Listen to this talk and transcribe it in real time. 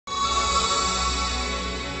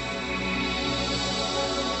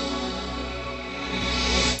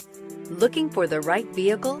Looking for the right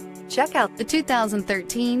vehicle? Check out the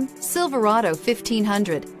 2013 Silverado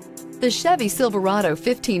 1500. The Chevy Silverado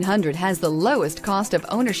 1500 has the lowest cost of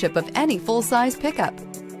ownership of any full-size pickup.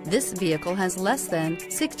 This vehicle has less than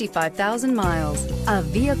 65,000 miles. A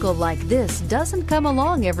vehicle like this doesn't come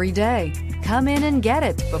along every day. Come in and get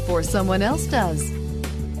it before someone else does.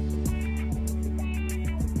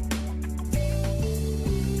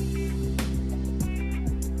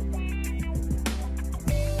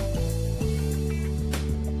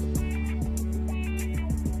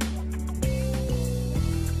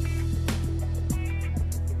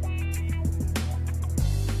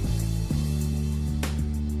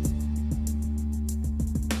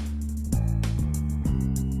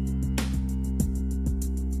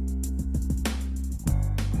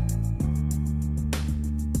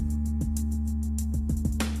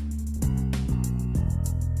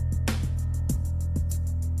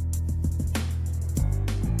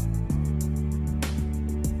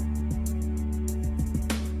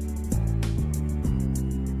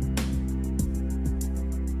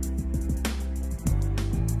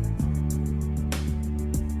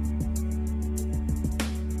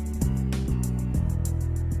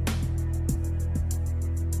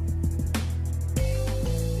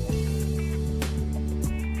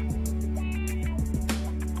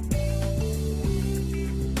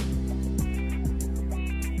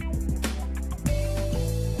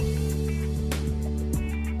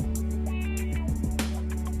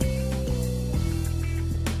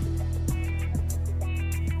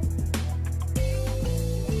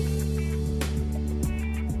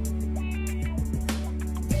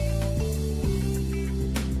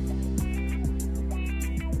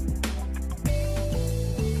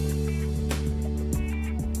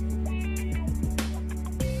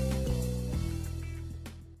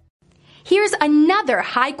 Here's another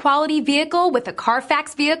high-quality vehicle with a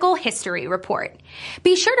Carfax Vehicle History Report.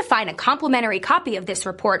 Be sure to find a complimentary copy of this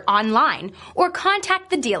report online or contact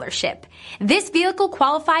the dealership. This vehicle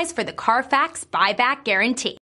qualifies for the Carfax Buyback Guarantee.